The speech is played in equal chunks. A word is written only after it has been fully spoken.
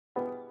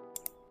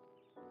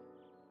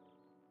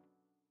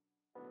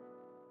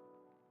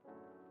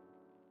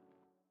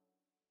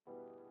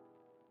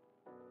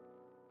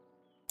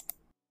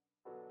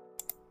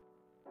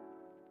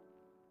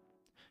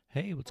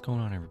Hey, what's going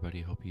on,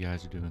 everybody? Hope you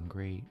guys are doing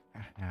great.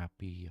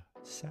 Happy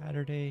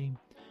Saturday.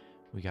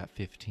 We got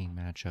 15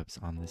 matchups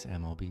on this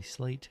MLB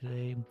slate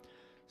today,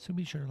 so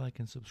be sure to like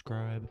and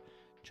subscribe.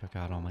 Check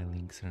out all my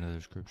links in the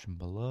description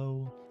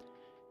below.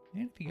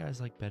 And if you guys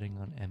like betting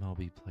on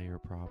MLB player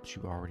props,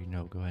 you already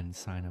know, go ahead and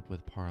sign up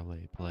with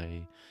Parlay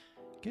Play.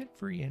 Get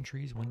free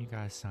entries when you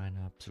guys sign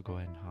up, so go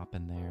ahead and hop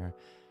in there.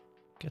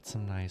 Get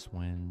some nice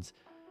wins.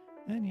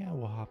 And yeah,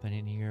 we'll hop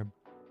in here.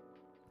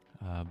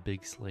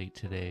 Big slate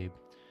today.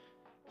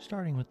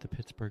 Starting with the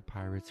Pittsburgh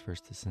Pirates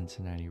versus the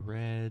Cincinnati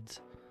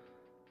Reds.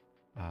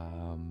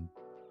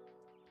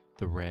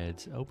 The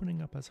Reds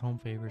opening up as home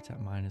favorites at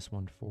minus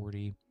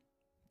 140.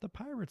 The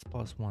Pirates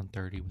plus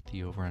 130 with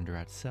the over-under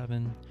at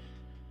 7.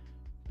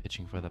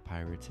 Pitching for the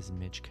Pirates is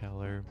Mitch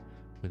Keller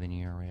with an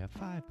ERA of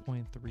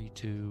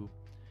 5.32.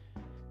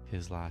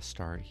 His last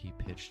start, he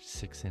pitched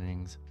 6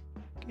 innings,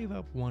 gave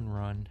up 1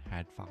 run,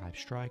 had 5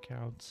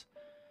 strikeouts.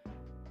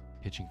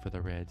 Pitching for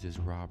the Reds is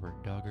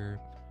Robert Duggar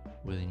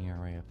with an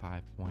ERA of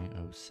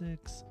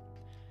 5.06.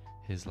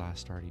 His last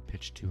start, he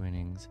pitched 2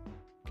 innings,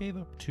 gave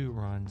up 2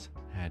 runs,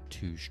 had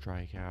 2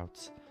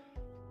 strikeouts.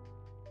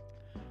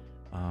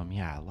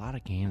 A lot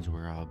of games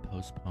were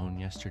postponed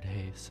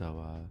yesterday,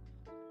 so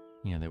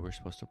they were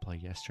supposed to play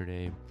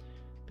yesterday.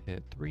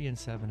 Pitt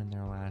 3-7 in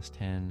their last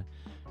 10.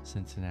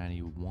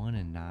 Cincinnati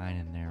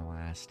 1-9 in their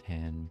last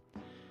 10.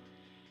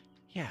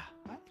 Yeah,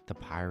 I like the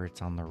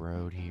Pirates on the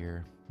road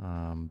here.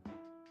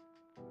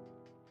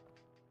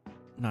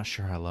 Not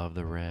sure I love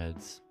the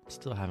Reds.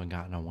 Still haven't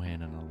gotten a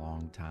win in a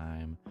long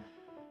time.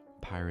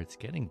 Pirates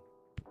getting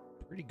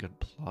pretty good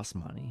plus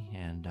money.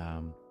 And,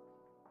 I'm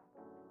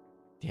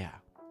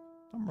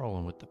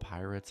rolling with the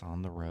Pirates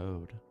on the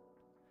road.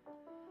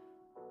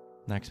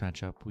 Next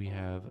matchup, we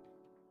have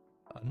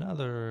a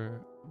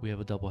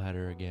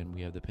doubleheader again.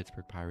 We have the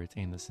Pittsburgh Pirates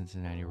and the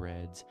Cincinnati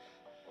Reds.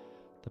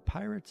 The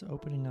Pirates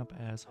opening up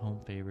as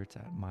home favorites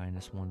at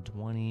minus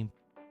 120.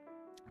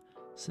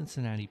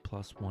 Cincinnati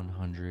plus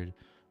 100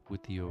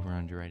 with the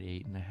over-under at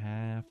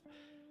 8.5.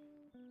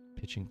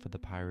 Pitching for the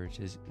Pirates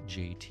is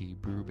JT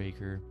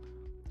Brubaker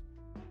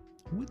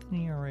with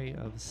an ERA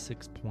of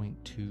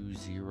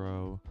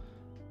 6.20.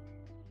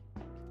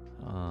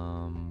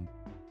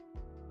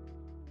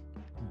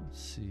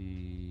 Let's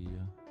see.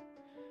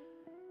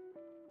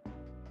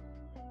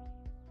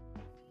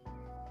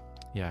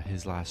 Yeah,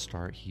 his last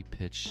start, he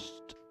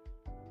pitched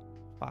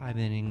 5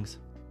 innings,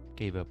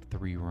 gave up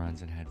 3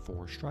 runs, and had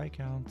 4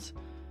 strikeouts.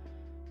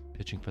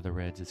 Pitching for the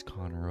Reds is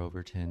Connor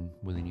Overton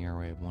with an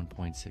ERA of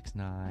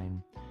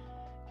 1.69.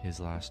 His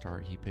last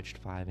start, he pitched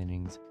 5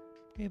 innings,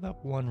 gave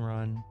up 1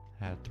 run,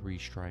 had 3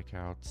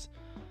 strikeouts.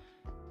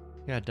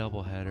 Yeah,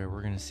 doubleheader.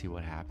 We're going to see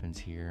what happens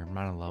here. I'm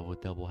not in love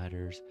with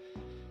doubleheaders,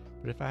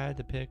 but if I had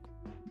to pick,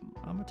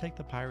 I'm going to take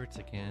the Pirates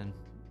again.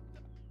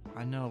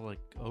 I know,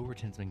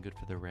 Overton's been good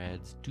for the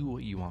Reds. Do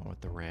what you want with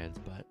the Reds,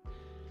 but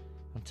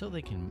until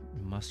they can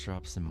muster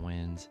up some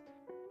wins,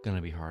 going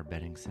to be hard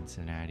betting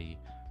Cincinnati.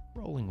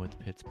 Rolling with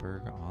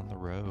Pittsburgh on the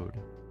road.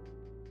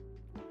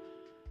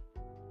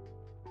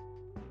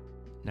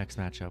 Next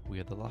matchup, we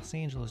have the Los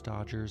Angeles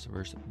Dodgers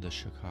versus the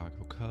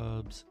Chicago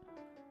Cubs.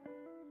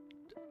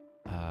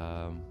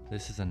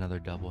 This is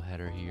another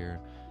doubleheader here.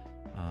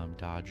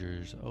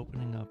 Dodgers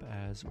opening up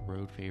as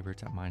road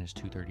favorites at minus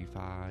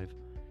 235.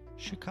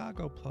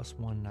 Chicago plus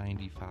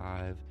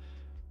 195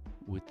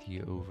 with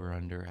the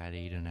over-under at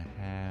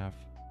 8.5.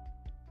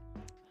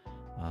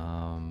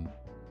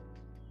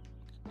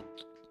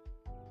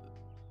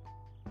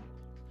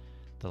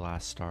 The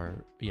last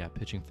start,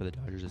 pitching for the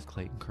Dodgers is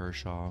Clayton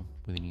Kershaw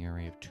with an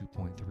ERA of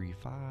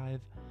 2.35.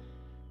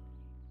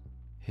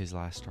 His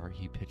last start,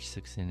 he pitched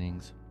 6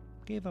 innings,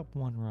 gave up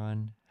 1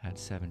 run, had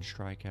 7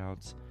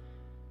 strikeouts.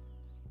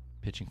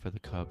 Pitching for the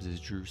Cubs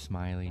is Drew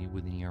Smyly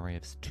with an ERA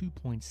of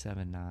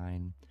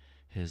 2.79.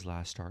 His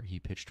last start, he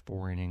pitched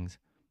 4 innings,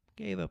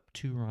 gave up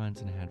 2 runs,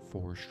 and had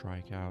 4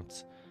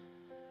 strikeouts.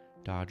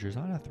 Dodgers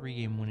on a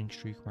 3-game winning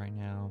streak right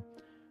now.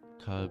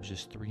 Cubs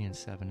just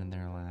 3-7 in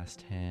their last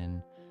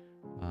 10.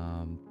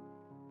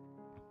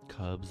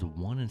 Cubs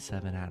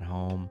 1-7 at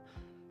home.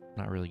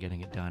 Not really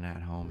getting it done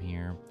at home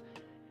here.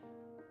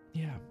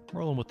 Yeah,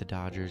 rolling with the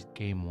Dodgers.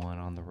 Game 1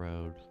 on the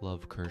road.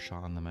 Love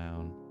Kershaw on the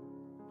mound.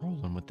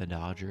 Rolling with the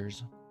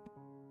Dodgers.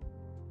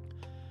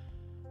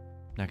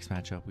 Next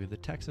matchup, we have the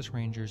Texas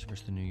Rangers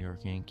versus the New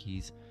York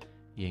Yankees.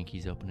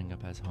 Yankees opening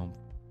up as home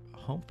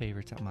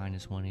favorites at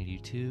minus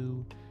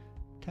 182.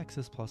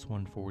 Texas plus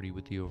 140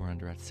 with the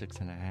over-under at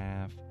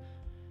 6.5.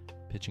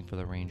 Pitching for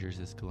the Rangers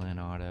is Glenn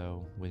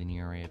Otto with an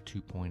ERA of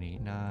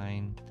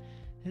 2.89.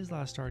 His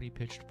last start, he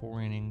pitched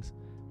 4 innings,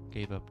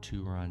 gave up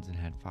 2 runs, and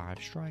had 5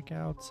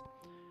 strikeouts.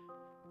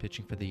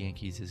 Pitching for the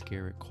Yankees is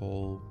Garrett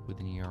Cole with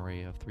an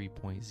ERA of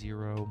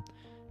 3.0.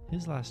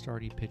 His last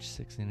start, he pitched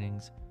 6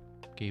 innings,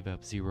 gave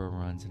up 0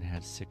 runs, and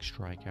had 6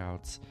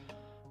 strikeouts.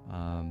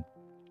 We're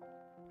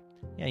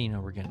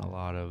getting a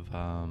lot of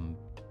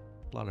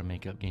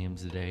makeup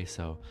games today,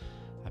 so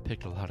I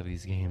picked a lot of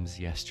these games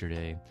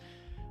yesterday.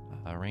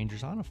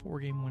 Rangers on a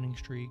 4-game winning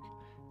streak.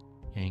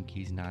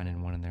 Yankees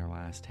 9-1 in their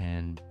last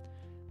 10.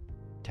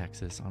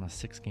 Texas on a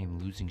 6-game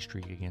losing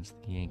streak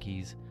against the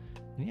Yankees.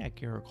 And yeah,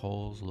 Garrett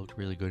Coles looked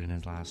really good in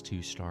his last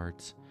 2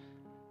 starts.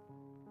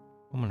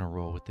 I'm going to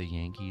roll with the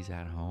Yankees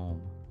at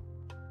home.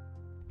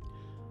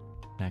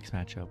 Next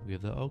matchup, we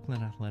have the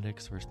Oakland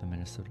Athletics versus the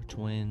Minnesota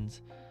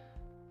Twins.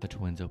 The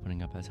Twins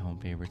opening up as home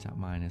favorites at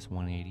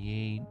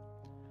 -188.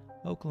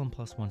 Oakland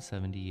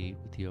 +178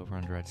 with the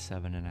over-under at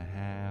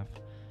 7.5.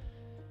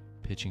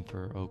 Pitching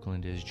for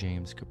Oakland is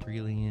James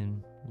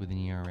Kaprielian with an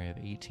ERA of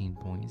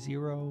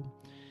 18.0.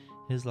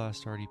 His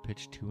last start, he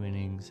pitched 2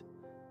 innings,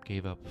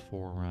 gave up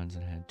 4 runs,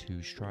 and had 2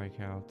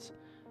 strikeouts.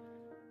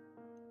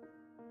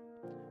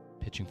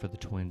 Pitching for the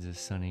Twins is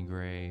Sonny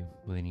Gray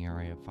with an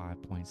ERA of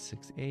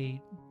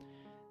 5.68.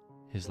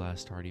 His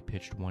last start, he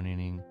pitched 1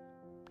 inning,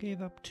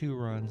 gave up 2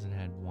 runs, and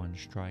had 1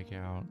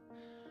 strikeout.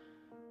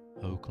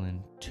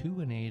 Oakland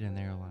 2-8 in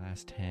their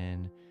last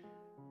 10.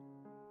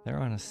 They're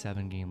on a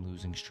 7-game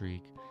losing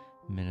streak.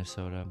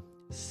 Minnesota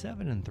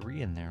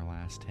 7-3 in their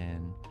last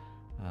 10.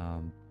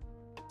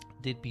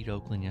 Did beat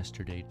Oakland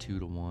yesterday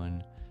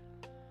 2-1.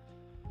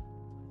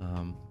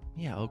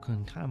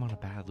 Oakland kind of on a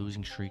bad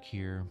losing streak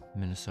here.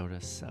 Minnesota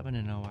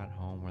 7-0 at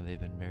home, where they've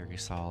been very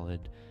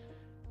solid.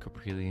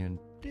 Kaprielian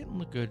didn't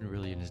look good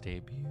really in his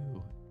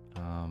debut.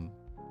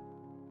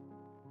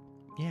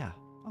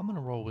 I'm going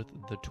to roll with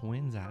the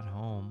Twins at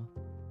home.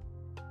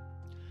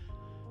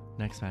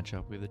 Next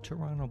matchup, we have the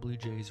Toronto Blue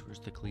Jays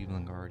versus the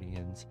Cleveland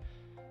Guardians.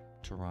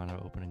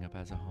 Toronto opening up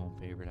as a road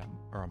favorite at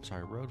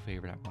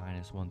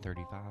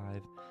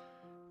 -135.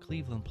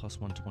 Cleveland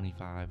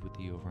 +125 with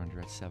the over-under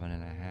at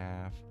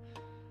 7.5.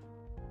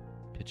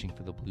 Pitching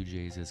for the Blue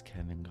Jays is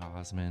Kevin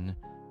Gausman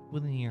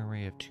with an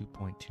ERA of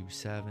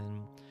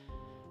 2.27.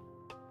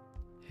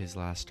 His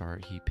last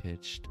start, he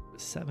pitched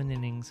 7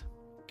 innings,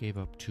 gave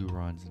up 2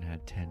 runs, and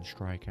had 10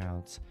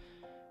 strikeouts.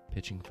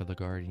 Pitching for the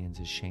Guardians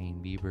is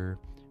Shane Bieber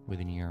with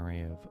an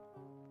ERA of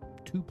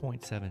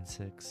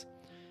 2.76.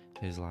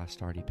 His last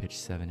start, he pitched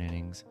 7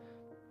 innings,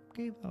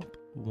 gave up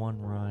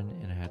 1 run,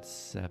 and had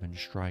 7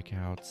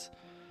 strikeouts.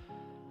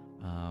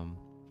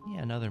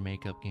 Another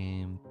makeup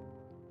game.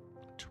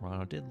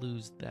 Toronto did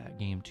lose that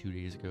game 2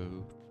 days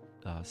ago,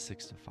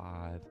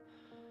 6-5.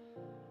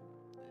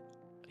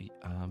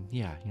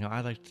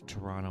 I liked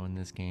Toronto in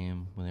this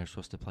game when they were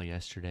supposed to play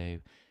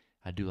yesterday.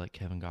 I do like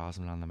Kevin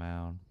Gausman on the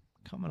mound.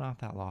 Coming off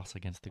that loss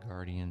against the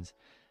Guardians,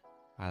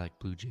 I like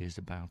Blue Jays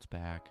to bounce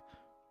back.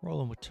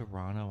 Rolling with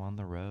Toronto on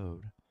the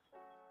road.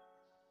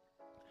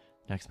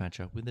 Next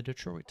matchup with the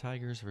Detroit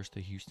Tigers versus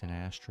the Houston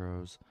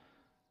Astros.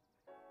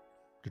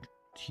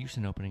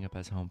 Houston opening up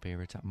as home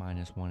favorites at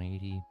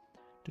 -180.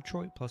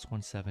 Detroit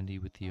 +170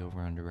 with the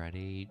over-under at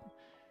 8.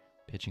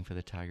 Pitching for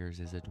the Tigers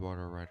is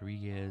Eduardo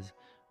Rodriguez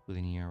with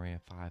an ERA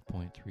of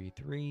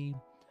 5.33.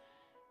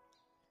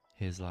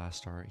 His last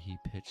start, he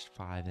pitched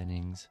 5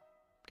 innings,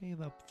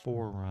 gave up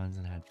 4 runs,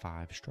 and had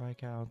 5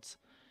 strikeouts.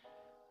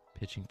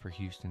 Pitching for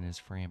Houston is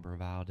Framber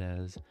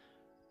Valdez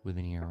with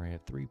an ERA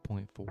of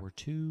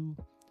 3.42.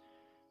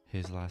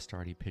 His last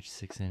start, he pitched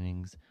 6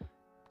 innings,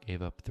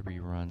 gave up 3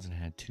 runs, and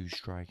had 2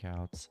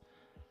 strikeouts.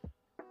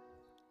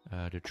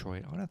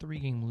 Detroit on a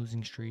 3-game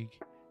losing streak.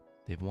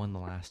 They've won the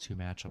last 2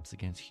 matchups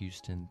against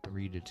Houston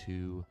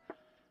 3-2.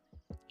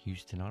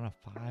 Houston on a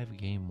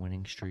 5-game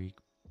winning streak.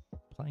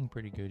 Playing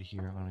pretty good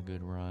here on a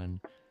good run.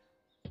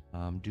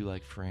 Do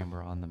like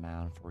Framber on the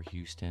mound for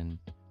Houston.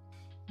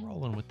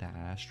 Rolling with the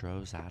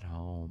Astros at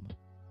home.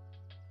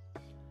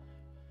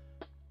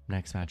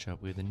 Next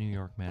matchup, we have the New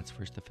York Mets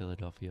versus the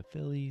Philadelphia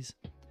Phillies.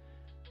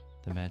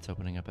 The Mets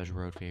opening up as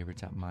road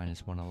favorites at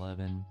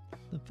 -111.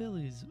 The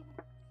Phillies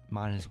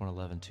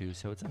 -111 too,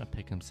 so it's in a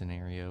pick'em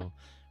scenario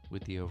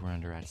with the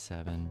over-under at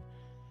 7.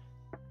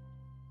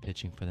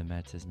 Pitching for the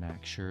Mets is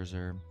Max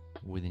Scherzer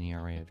with an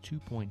ERA of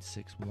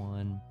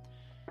 2.61.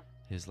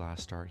 His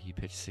last start, he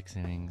pitched 6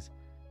 innings,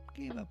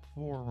 gave up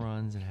 4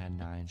 runs, and had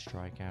 9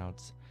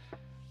 strikeouts.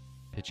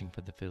 Pitching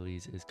for the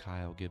Phillies is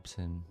Kyle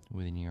Gibson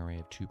with an ERA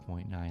of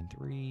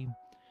 2.93.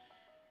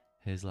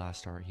 His last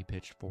start, he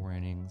pitched 4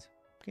 innings,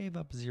 gave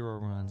up 0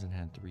 runs, and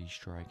had 3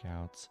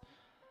 strikeouts.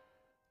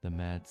 The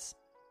Mets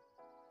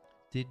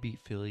did beat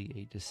Philly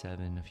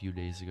 8-7 a few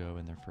days ago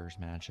in their first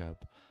matchup.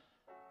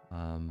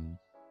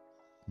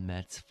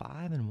 Mets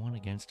 5-1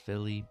 against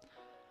Philly.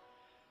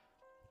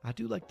 I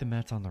do like the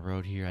Mets on the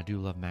road here. I do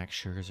love Max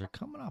Scherzer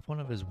coming off one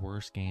of his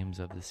worst games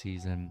of the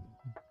season.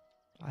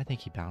 I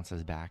think he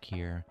bounces back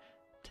here,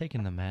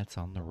 taking the Mets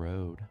on the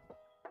road.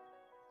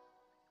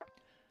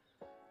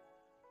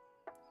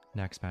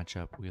 Next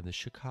matchup, we have the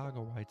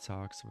Chicago White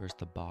Sox versus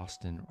the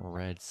Boston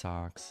Red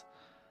Sox.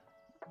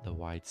 The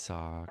White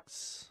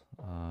Sox.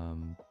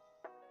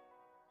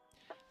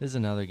 This is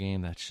another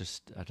game that's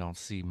just, I don't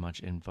see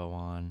much info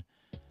on.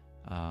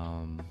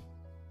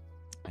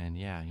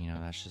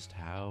 That's just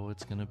how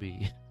it's going to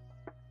be.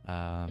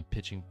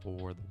 Pitching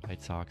for the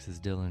White Sox is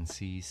Dylan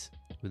Cease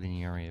with an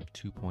ERA of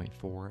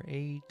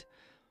 2.48.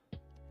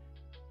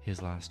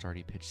 His last start,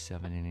 he pitched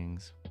 7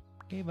 innings,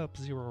 gave up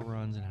 0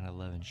 runs, and had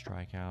 11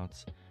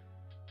 strikeouts.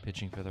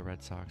 Pitching for the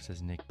Red Sox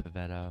is Nick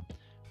Pivetta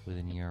with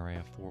an ERA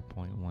of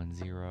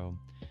 4.10.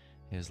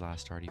 His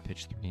last start, he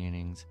pitched 3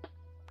 innings,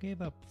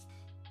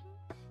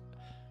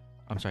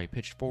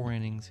 pitched 4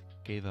 innings,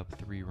 gave up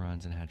 3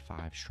 runs, and had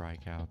 5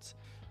 strikeouts.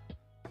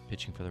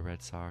 Pitching for the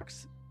Red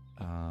Sox,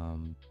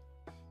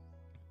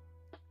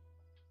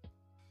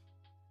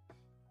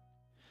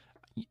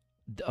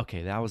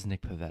 okay, that was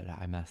Nick Pivetta.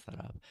 I messed that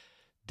up.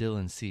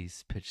 Dylan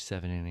Cease pitched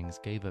 7 innings,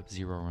 gave up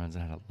 0 runs,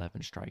 and had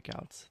 11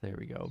 strikeouts. There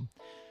we go.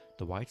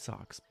 The White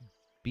Sox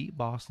beat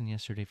Boston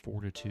yesterday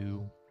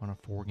 4-2 on a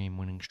 4-game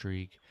winning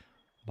streak.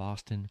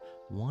 Boston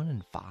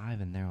 1-5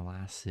 in their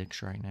last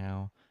 6 right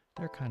now.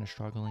 They're kind of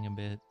struggling a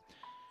bit.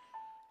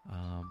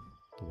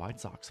 The White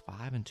Sox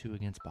 5-2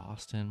 against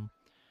Boston.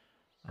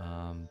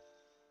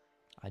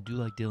 I do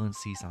like Dylan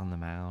Cease on the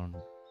mound.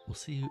 We'll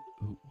see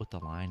what the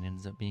line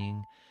ends up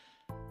being.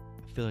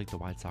 I feel like the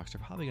White Sox are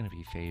probably going to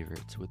be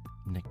favorites with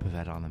Nick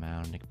Pivetta on the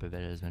mound. Nick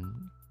Pivetta has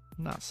been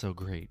not so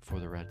great for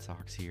the Red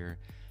Sox here.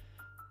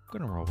 I'm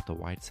going to roll with the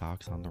White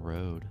Sox on the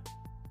road.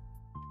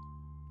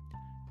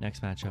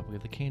 Next matchup, we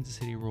have the Kansas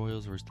City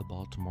Royals versus the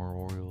Baltimore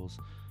Orioles.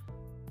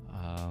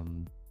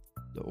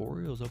 The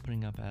Orioles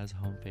opening up as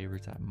home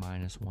favorites at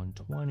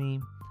 -120.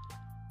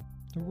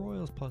 The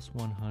Royals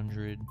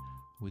 +100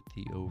 with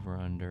the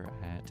over-under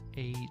at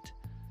 8.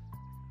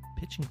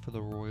 Pitching for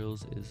the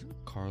Royals is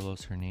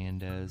Carlos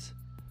Hernandez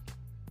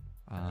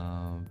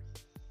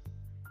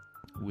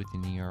with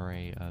an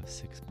ERA of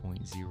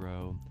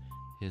 6.0.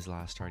 His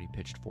last start, he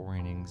pitched 4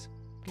 innings,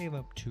 gave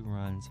up 2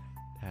 runs,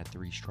 had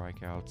 3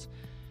 strikeouts.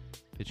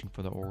 Pitching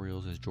for the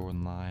Orioles is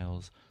Jordan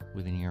Lyles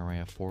with an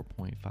ERA of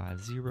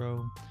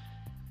 4.50.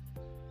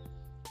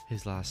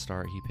 His last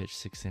start, he pitched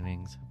 6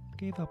 innings,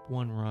 gave up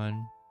 1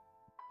 run,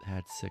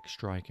 had 6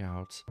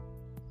 strikeouts.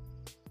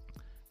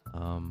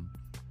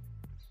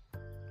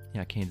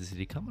 Kansas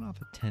City coming off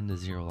a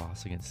 10-0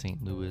 loss against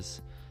St.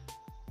 Louis.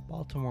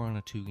 Baltimore on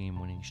a 2-game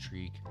winning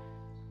streak.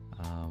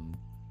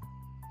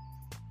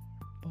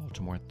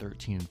 Baltimore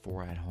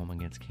 13-4 at home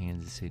against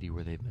Kansas City,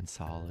 where they've been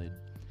solid.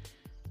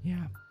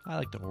 Yeah, I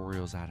like the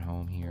Orioles at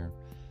home here.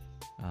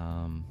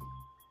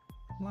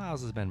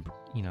 Lyles has been,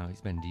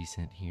 he's been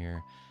decent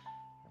here.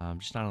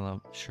 Just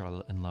not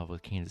in love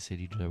with Kansas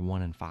City. They're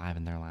 1-5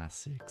 in their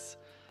last 6.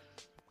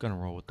 Gonna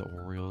roll with the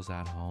Orioles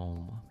at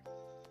home.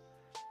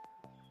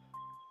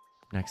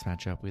 Next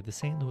matchup, we have the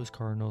St. Louis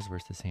Cardinals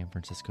versus the San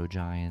Francisco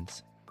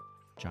Giants.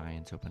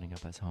 Giants opening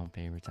up as home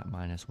favorites at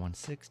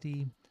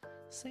 -160.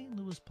 St.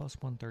 Louis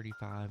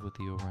 +135 with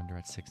the over-under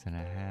at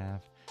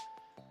 6.5.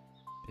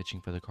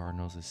 Pitching for the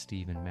Cardinals is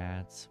Steven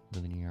Matz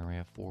with an ERA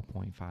of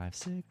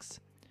 4.56.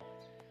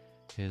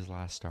 His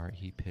last start,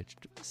 he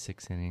pitched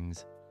 6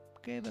 innings,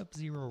 gave up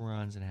 0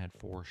 runs, and had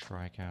 4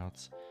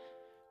 strikeouts.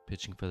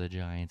 Pitching for the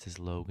Giants is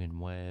Logan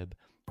Webb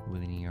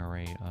with an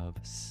ERA of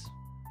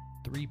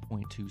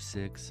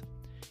 3.26.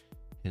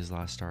 His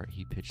last start,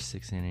 he pitched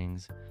 6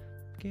 innings,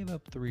 gave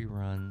up 3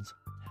 runs,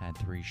 had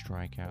 3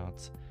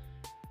 strikeouts.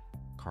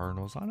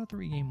 Cardinals on a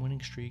 3-game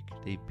winning streak.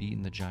 They've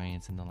beaten the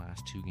Giants in the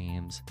last 2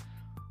 games.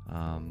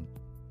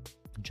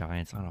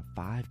 Giants on a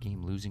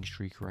 5-game losing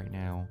streak right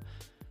now.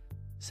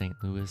 St.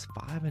 Louis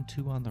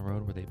 5-2 on the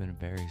road, where they've been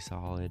very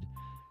solid.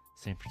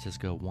 San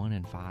Francisco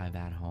 1-5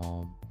 at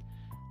home.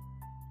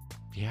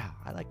 Yeah,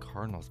 I like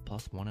Cardinals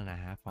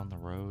 +1.5 on the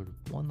road.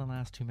 Won the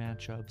last 2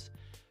 matchups.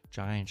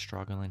 Giants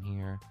struggling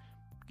here.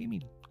 Give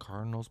me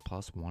Cardinals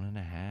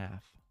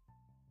 +1.5.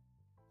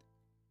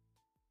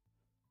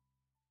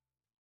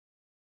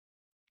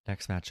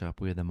 Next matchup,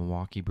 we have the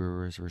Milwaukee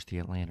Brewers versus the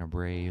Atlanta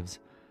Braves.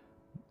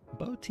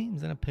 Both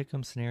teams in a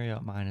pick'em scenario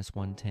at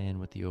 -110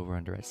 with the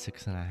over-under at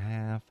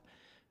 6.5.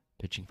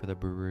 Pitching for the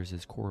Brewers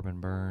is Corbin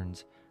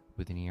Burns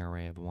with an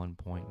ERA of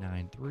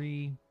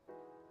 1.93.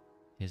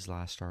 His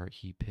last start,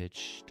 he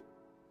pitched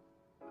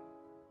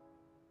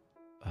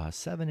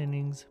 7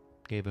 innings,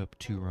 gave up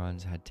 2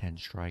 runs, had 10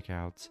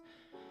 strikeouts.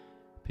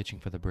 Pitching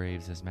for the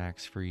Braves is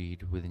Max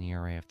Fried with an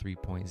ERA of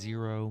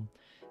 3.0.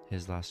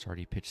 His last start,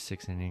 he pitched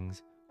 6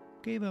 innings,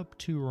 gave up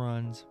 2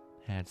 runs,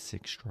 had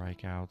 6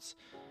 strikeouts.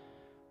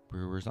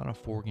 Brewers on a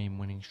 4-game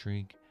winning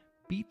streak,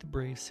 beat the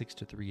Braves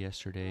 6-3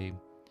 yesterday.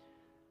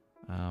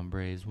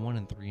 Braves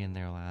 1-3 in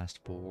their last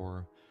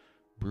 4.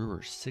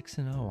 Brewers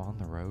 6-0 on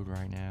the road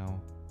right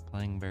now,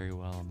 playing very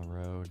well on the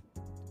road.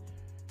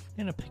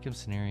 In a pick'em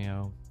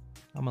scenario,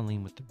 I'm gonna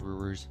lean with the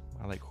Brewers.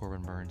 I like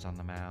Corbin Burns on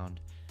the mound,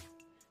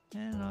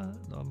 and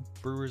the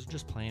Brewers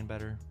just playing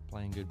better,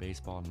 playing good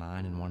baseball.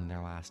 9-1 in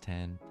their last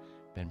 10,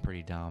 been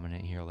pretty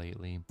dominant here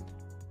lately.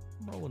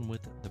 Rolling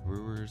with the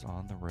Brewers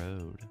on the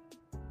road.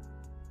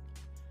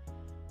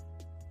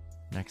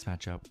 Next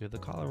matchup, we have the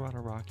Colorado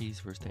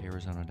Rockies versus the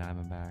Arizona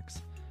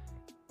Diamondbacks.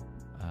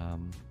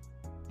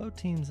 Both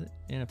teams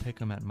in a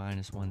pick'em at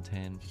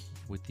 -110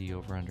 with the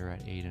over-under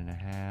at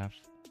 8.5.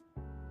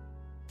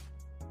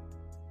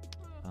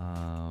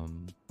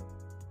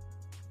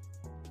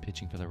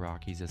 Pitching for the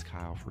Rockies is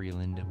Kyle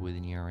Freeland with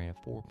an ERA of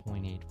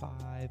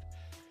 4.85.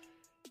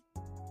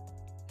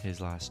 His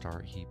last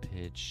start, he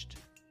pitched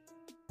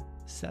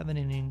 7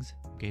 innings,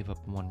 gave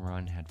up 1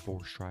 run, had 4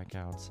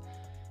 strikeouts.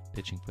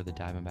 Pitching for the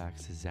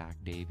Diamondbacks is Zach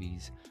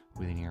Davies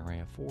with an ERA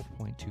of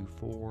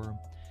 4.24.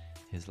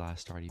 His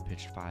last start, he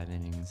pitched 5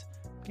 innings,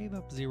 gave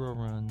up 0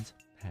 runs,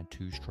 had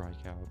 2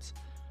 strikeouts.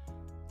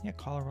 Yeah,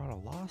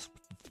 Colorado lost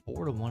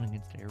 4-1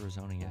 against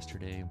Arizona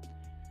yesterday.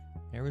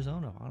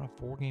 Arizona on a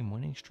 4-game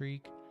winning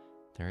streak.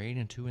 They're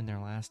 8-2 in their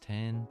last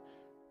 10.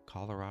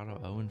 Colorado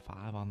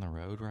 0-5 on the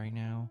road right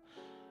now.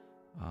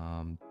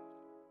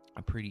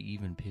 A pretty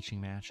even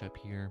pitching matchup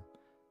here.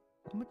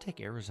 I'm going to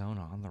take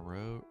Arizona on the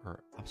road,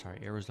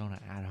 Arizona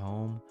at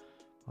home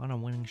on a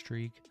winning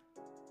streak.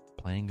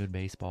 Playing good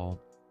baseball.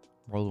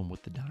 Rolling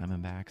with the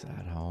Diamondbacks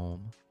at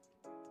home.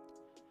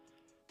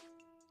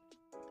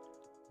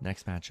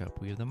 Next matchup,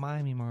 we have the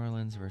Miami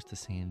Marlins versus the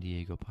San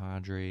Diego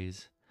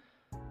Padres.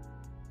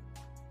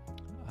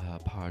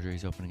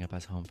 Padres opening up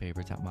as home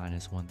favorites at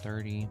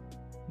 -130.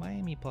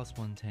 Miami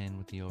 +110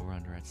 with the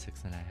over-under at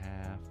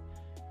 6.5.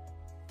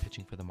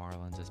 Pitching for the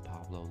Marlins is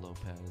Pablo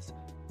Lopez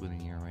with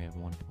an ERA of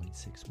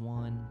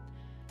 1.61.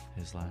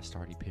 His last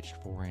start, he pitched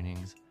 4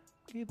 innings,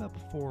 gave up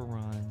 4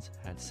 runs,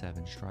 had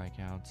 7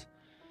 strikeouts.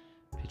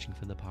 Pitching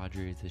for the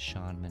Padres is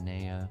Sean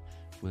Manaea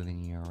with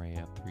an ERA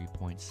of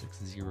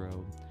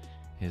 3.60.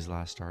 His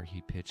last start,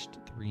 he pitched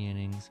 3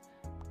 innings,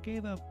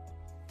 he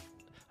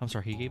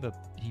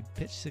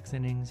pitched 6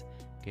 innings,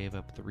 gave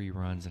up 3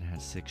 runs, and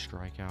had 6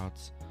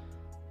 strikeouts.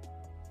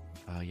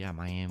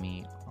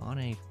 Miami on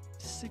a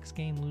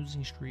 6-game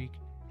losing streak.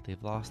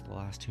 They've lost the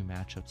last 2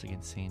 matchups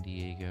against San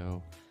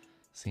Diego.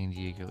 San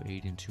Diego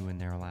 8-2 in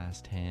their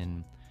last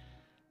 10.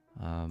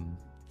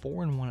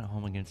 4-1 at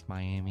home against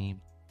Miami.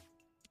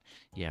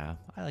 Yeah,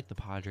 I like the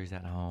Padres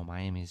at home.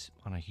 Miami's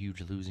on a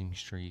huge losing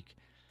streak.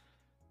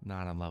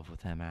 Not in love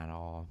with them at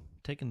all.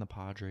 Taking the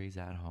Padres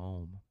at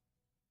home.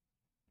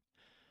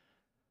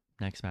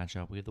 Next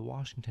matchup, we have the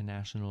Washington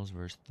Nationals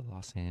versus the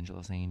Los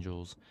Angeles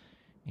Angels.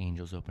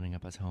 Angels opening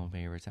up as home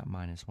favorites at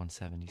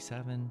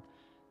 -177.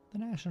 The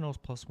Nationals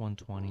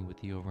 +120 with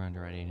the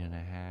over-under at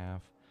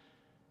 8.5.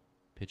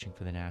 Pitching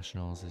for the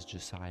Nationals is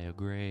Josiah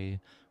Gray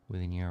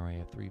with an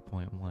ERA of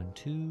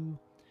 3.12.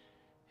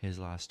 His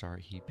last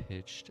start, he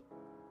pitched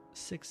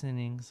 6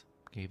 innings,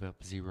 gave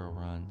up 0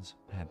 runs,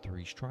 had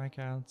 3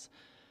 strikeouts.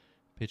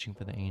 Pitching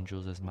for the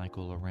Angels is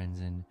Michael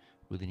Lorenzen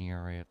with an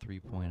ERA of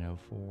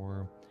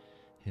 3.04.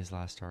 His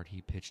last start,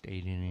 he pitched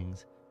 8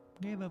 innings,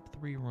 gave up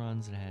 3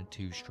 runs, and had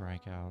 2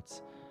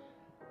 strikeouts.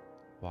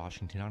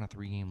 Washington on a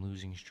 3-game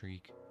losing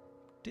streak.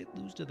 Did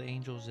lose to the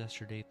Angels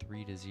yesterday,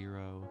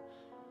 3-0.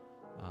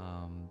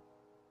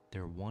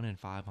 They're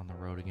 1-5 on the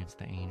road against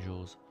the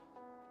Angels.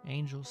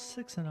 Angels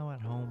 6-0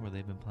 at home, where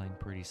they've been playing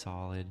pretty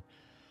solid.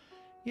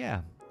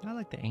 Yeah, I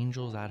like the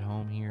Angels at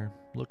home here.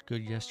 Looked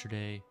good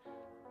yesterday.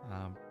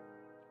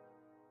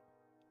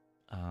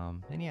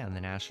 And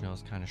the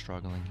Nationals kind of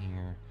struggling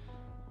here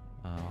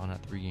on a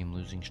 3-game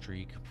losing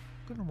streak.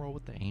 Gonna roll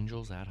with the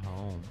Angels at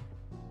home.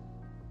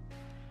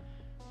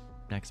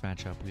 Next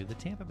matchup, we have the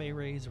Tampa Bay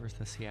Rays versus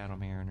the Seattle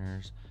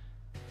Mariners.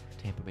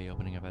 Tampa Bay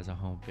opening up as a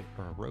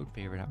road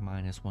favorite at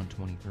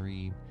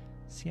 -123.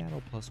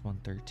 Seattle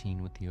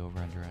 +113 with the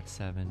over-under at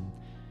 7.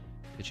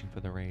 Pitching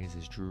for the Rays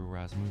is Drew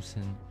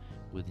Rasmussen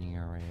with an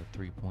ERA of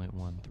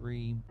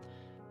 3.13.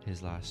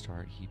 His last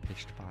start, he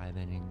pitched 5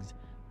 innings,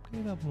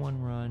 gave up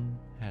 1 run,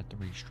 had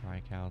 3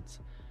 strikeouts.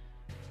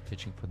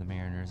 Pitching for the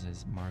Mariners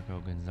is Marco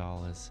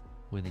Gonzalez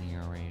with an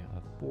ERA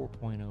of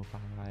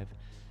 4.05.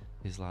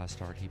 His last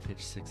start, he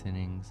pitched 6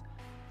 innings,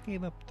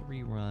 gave up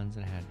 3 runs,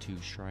 and had 2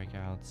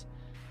 strikeouts.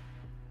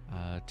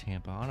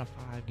 Tampa on a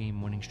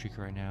 5-game winning streak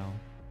right now.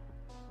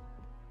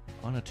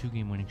 On a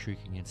 2-game winning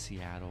streak against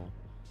Seattle,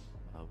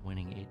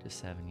 winning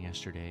 8-7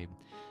 yesterday.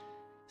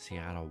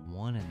 Seattle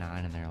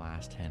 1-9 in their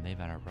last 10. They've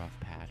had a rough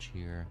patch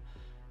here.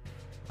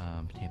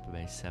 Tampa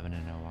Bay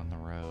 7-0 on the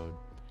road.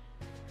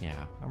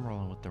 Yeah, I'm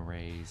rolling with the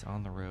Rays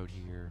on the road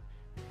here.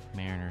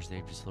 Mariners,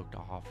 they've just looked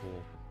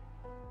awful.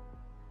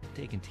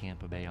 Taking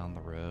Tampa Bay on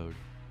the road.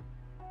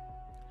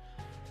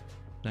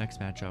 Next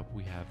matchup,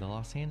 we have the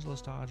Los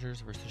Angeles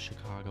Dodgers versus the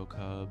Chicago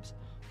Cubs.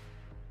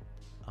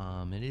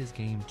 It is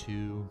game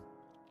 2.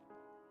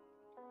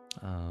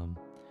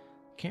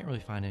 Can't really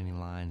find any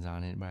lines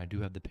on it, but I do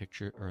have the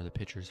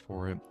pitchers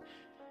for it.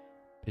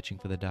 Pitching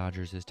for the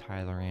Dodgers is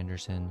Tyler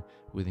Anderson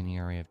with an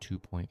ERA of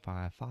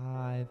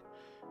 2.55.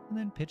 And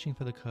then pitching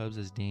for the Cubs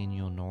is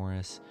Daniel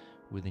Norris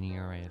with an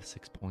ERA of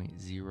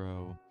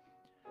 6.0.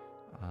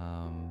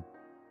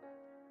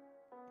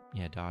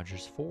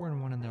 Dodgers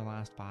 4-1 in their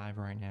last 5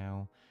 right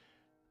now.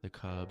 The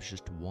Cubs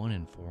just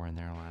 1-4 in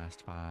their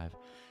last 5.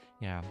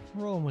 Yeah,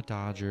 rolling with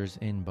Dodgers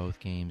in both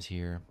games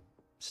here.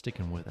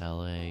 Sticking with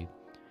LA.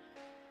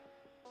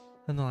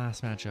 Then the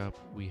last matchup,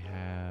 we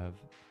have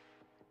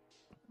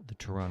the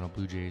Toronto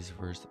Blue Jays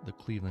versus the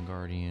Cleveland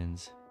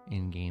Guardians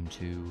in game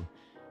 2.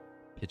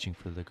 Pitching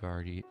for the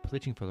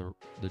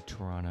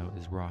Toronto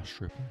is Ross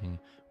Stripling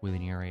with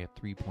an ERA of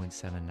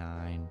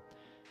 3.79.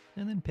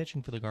 And then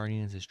pitching for the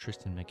Guardians is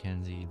Tristan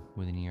McKenzie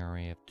with an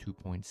ERA of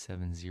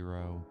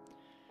 2.70.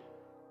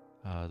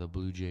 The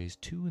Blue Jays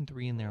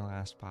 2-3 in their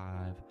last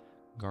 5.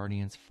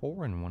 Guardians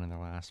 4-1 in their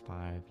last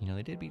 5.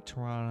 They did beat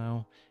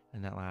Toronto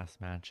in that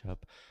last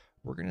matchup.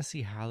 We're going to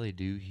see how they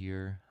do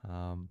here.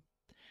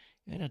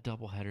 In a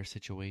doubleheader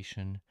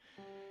situation,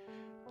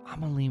 I'm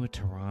going to lean with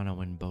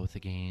Toronto in both the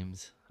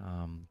games.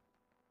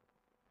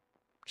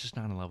 Just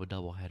not in love with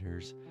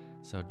doubleheaders.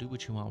 So do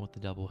what you want with the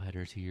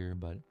doubleheaders here,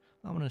 but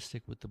I'm going to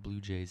stick with the Blue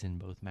Jays in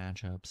both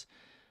matchups.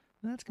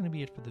 And that's going to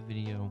be it for the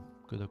video.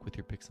 Good luck with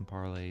your picks and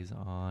parlays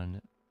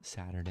on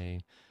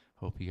Saturday.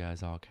 Hope you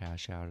guys all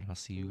cash out, and I'll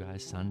see you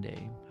guys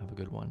Sunday. Have a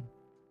good one.